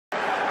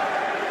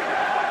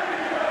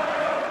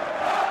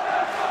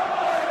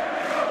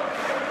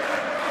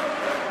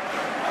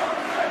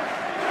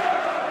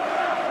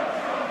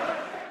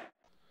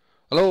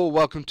Hello,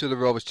 welcome to the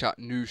Rovers Chat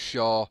News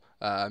Show.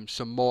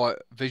 Some more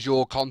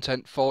visual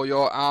content for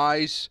your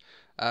eyes.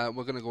 We're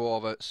going to go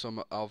over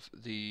some of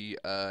the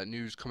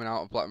news coming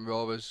out of Blackburn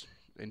Rovers,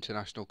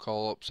 international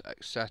call-ups,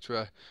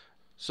 etc.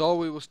 So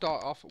we will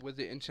start off with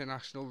the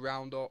international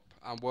roundup,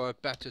 and we're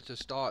better to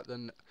start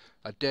than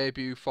a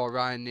debut for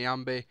Ryan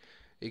Nyambe.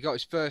 He got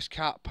his first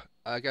cap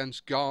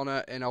against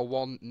Ghana in a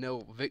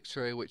 1-0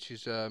 victory, which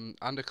is and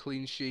a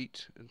clean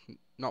sheet.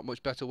 Not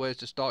much better ways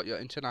to start your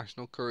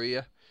international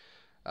career.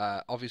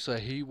 Obviously,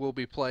 he will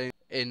be playing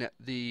in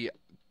the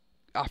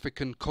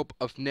African Cup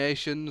of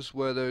Nations,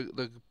 where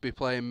they'll be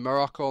playing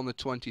Morocco on the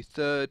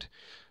 23rd,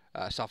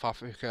 South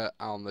Africa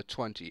on the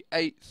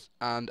 28th,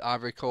 and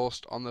Ivory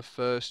Coast on the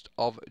 1st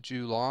of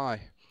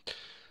July.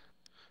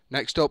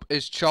 Next up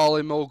is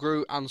Charlie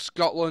Mulgrew and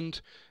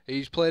Scotland.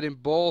 He's played in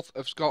both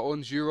of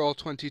Scotland's Euro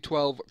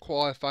 2012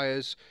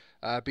 qualifiers,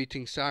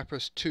 beating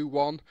Cyprus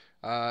 2-1,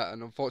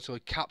 and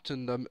unfortunately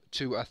captained them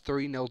to a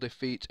 3-0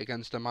 defeat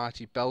against the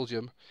mighty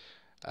Belgium.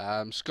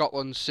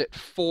 Scotland sit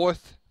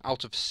 4th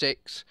out of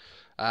 6,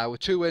 with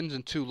 2 wins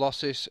and 2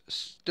 losses,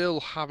 still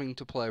having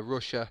to play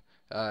Russia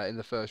in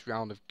the first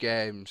round of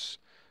games.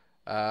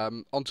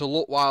 On to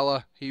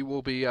Lutweiler. He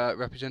will be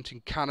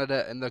representing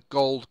Canada in the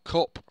Gold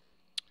Cup.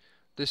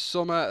 This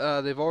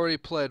summer they've already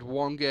played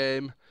 1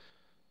 game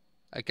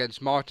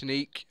against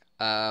Martinique,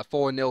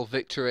 4-0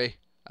 victory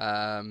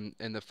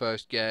in the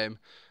first game.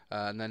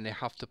 And then they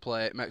have to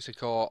play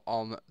Mexico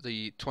on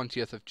the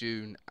 20th of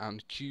June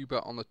and Cuba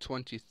on the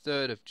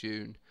 23rd of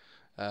June.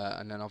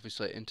 And then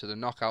obviously into the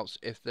knockouts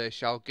if they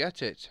shall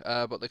get it.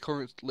 But they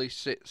currently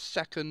sit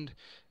 2nd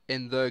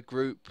in their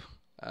group,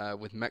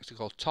 with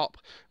Mexico top,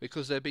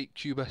 because they beat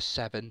Cuba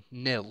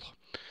 7-0.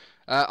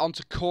 On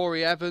to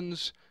Corey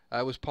Evans.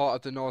 Was part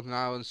of the Northern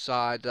Ireland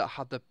side that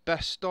had the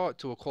best start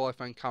to a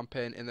qualifying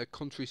campaign in their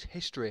country's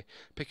history,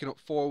 picking up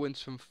 4 wins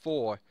from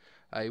 4.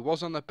 He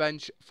was on the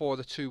bench for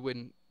the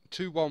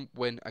 2-1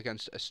 win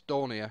against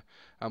Estonia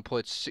and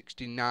played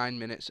 69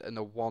 minutes in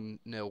the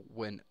 1-0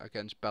 win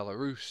against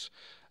Belarus.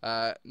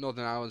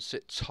 Northern Ireland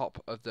sit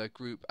top of their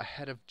group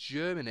ahead of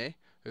Germany,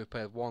 who have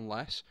played 1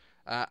 less,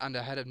 and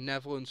ahead of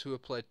Netherlands, who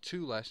have played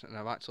 2 less and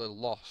have actually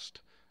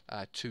lost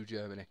to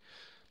Germany.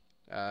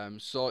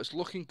 So it's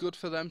looking good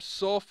for them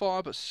so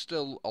far, but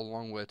still a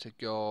long way to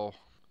go.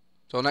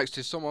 So next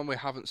is someone we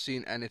haven't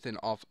seen anything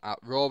of at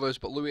Rovers,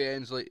 but Louis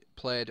Ainsley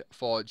played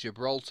for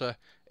Gibraltar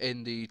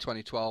in the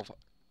 2012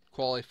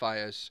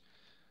 qualifiers,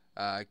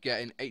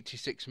 getting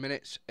 86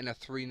 minutes in a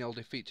 3-0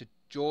 defeat to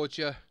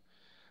Georgia,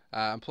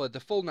 and played the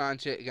full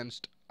 90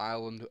 against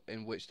Ireland,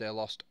 in which they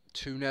lost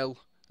 2-0.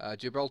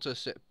 Gibraltar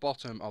sit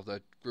bottom of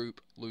their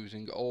group,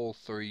 losing all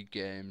 3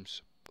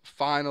 games.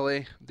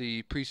 Finally,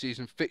 the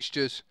pre-season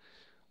fixtures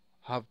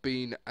have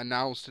been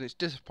announced, and it's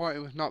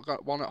disappointing we've not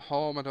got one at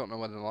home. I don't know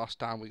when the last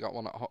time we got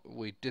one at home,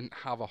 we didn't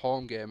have a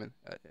home game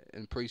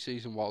in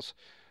pre-season was,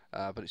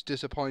 but it's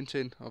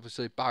disappointing.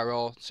 Obviously,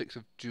 Barrow 6th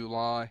of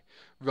July,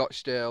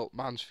 Rochdale,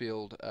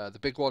 Mansfield. The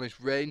big one is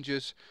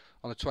Rangers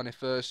on the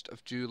 21st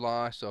of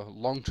July, so a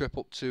long trip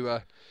up to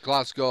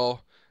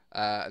Glasgow,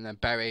 and then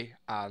Bury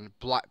and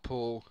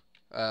Blackpool.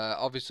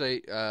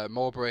 Obviously,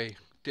 Mowbray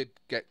did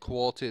get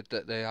quoted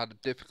that they had a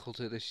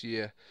difficulty this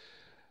year.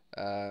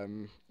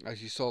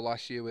 As you saw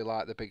last year, we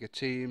like the bigger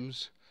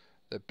teams.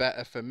 They're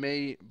better for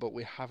me, but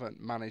we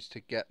haven't managed to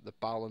get the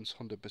balance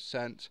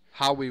 100%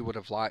 how we would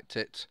have liked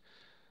it.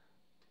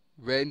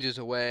 Rangers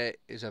away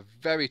is a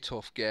very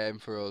tough game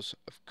for us,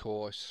 of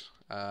course.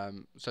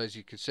 So as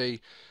you can see,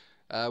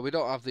 we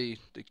don't have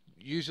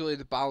usually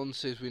the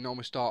balances. We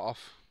normally start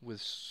off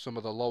with some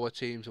of the lower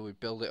teams and we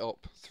build it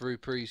up through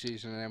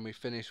pre-season, and then we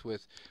finish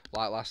with,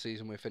 like last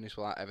season, we finished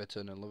with like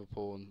Everton and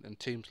Liverpool and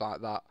teams like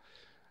that.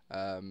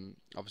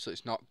 Obviously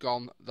it's not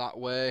gone that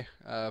way,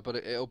 but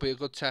it'll be a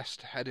good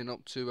test heading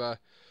up to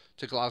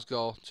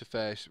Glasgow to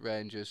face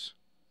Rangers.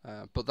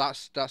 But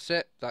that's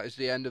it. That is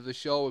the end of the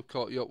show. We've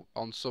caught you up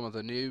on some of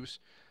the news.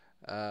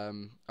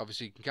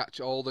 Obviously you can catch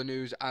all the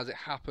news as it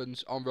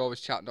happens on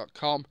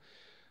roverschat.com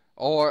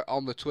or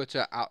on the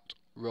Twitter at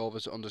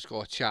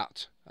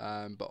rovers_chat.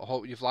 But I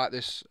hope you've liked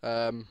this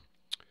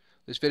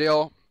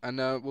video,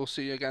 and we'll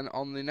see you again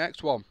on the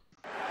next one.